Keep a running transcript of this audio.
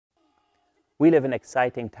We live in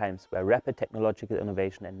exciting times where rapid technological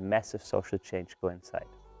innovation and massive social change coincide.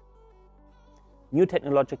 New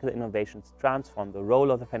technological innovations transform the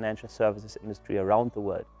role of the financial services industry around the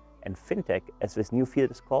world, and fintech, as this new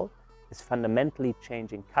field is called, is fundamentally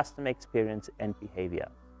changing customer experience and behavior.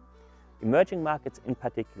 Emerging markets in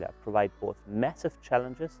particular provide both massive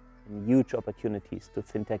challenges and huge opportunities to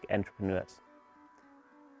fintech entrepreneurs.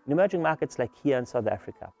 In emerging markets like here in South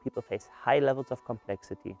Africa, people face high levels of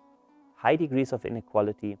complexity, high degrees of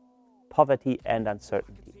inequality, poverty and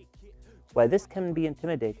uncertainty. While this can be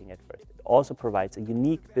intimidating at first, it also provides a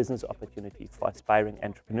unique business opportunity for aspiring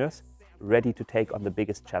entrepreneurs ready to take on the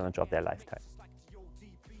biggest challenge of their lifetime.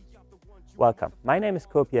 Welcome, my name is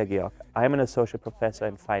Kopia Georg. I am an associate professor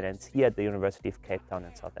in finance here at the University of Cape Town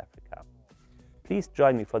in South Africa. Please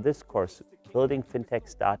join me for this course, Building Fintech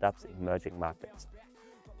Startups in Emerging Markets.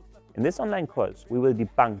 In this online course, we will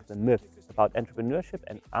debunk the myth about entrepreneurship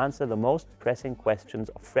and answer the most pressing questions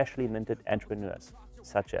of freshly minted entrepreneurs,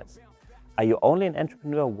 such as: are you only an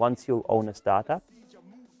entrepreneur once you own a startup?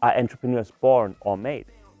 Are entrepreneurs born or made?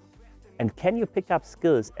 And can you pick up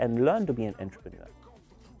skills and learn to be an entrepreneur?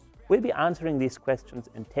 We'll be answering these questions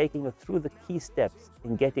and taking you through the key steps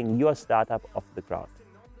in getting your startup off the ground.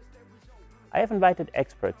 I have invited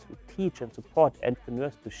experts who teach and support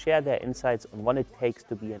entrepreneurs to share their insights on what it takes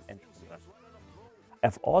to be an entrepreneur.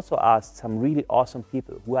 I've also asked some really awesome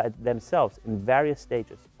people who are themselves in various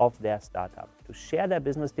stages of their startup to share their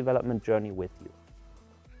business development journey with you.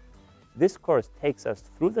 This course takes us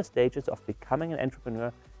through the stages of becoming an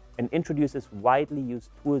entrepreneur and introduces widely used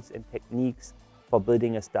tools and techniques for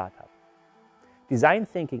building a startup. Design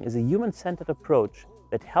thinking is a human-centered approach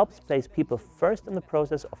that helps place people first in the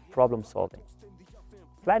process of problem solving.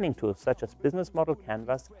 Planning tools such as Business Model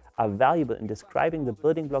Canvas are valuable in describing the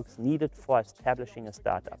building blocks needed for establishing a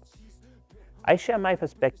startup. I share my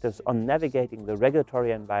perspectives on navigating the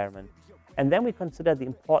regulatory environment, and then we consider the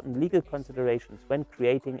important legal considerations when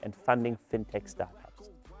creating and funding fintech startups.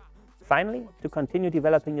 Finally, to continue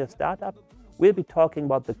developing your startup, we'll be talking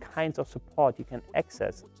about the kinds of support you can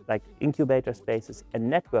access, like incubator spaces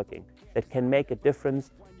and networking, that can make a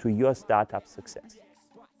difference to your startup success.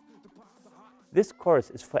 This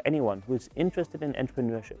course is for anyone who is interested in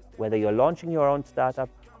entrepreneurship, whether you're launching your own startup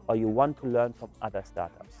or you want to learn from other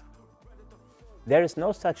startups. There is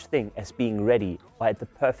no such thing as being ready or at the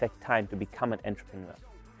perfect time to become an entrepreneur.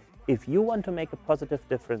 If you want to make a positive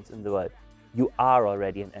difference in the world, you are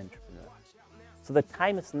already an entrepreneur. So the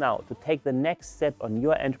time is now to take the next step on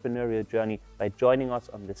your entrepreneurial journey by joining us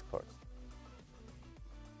on this course.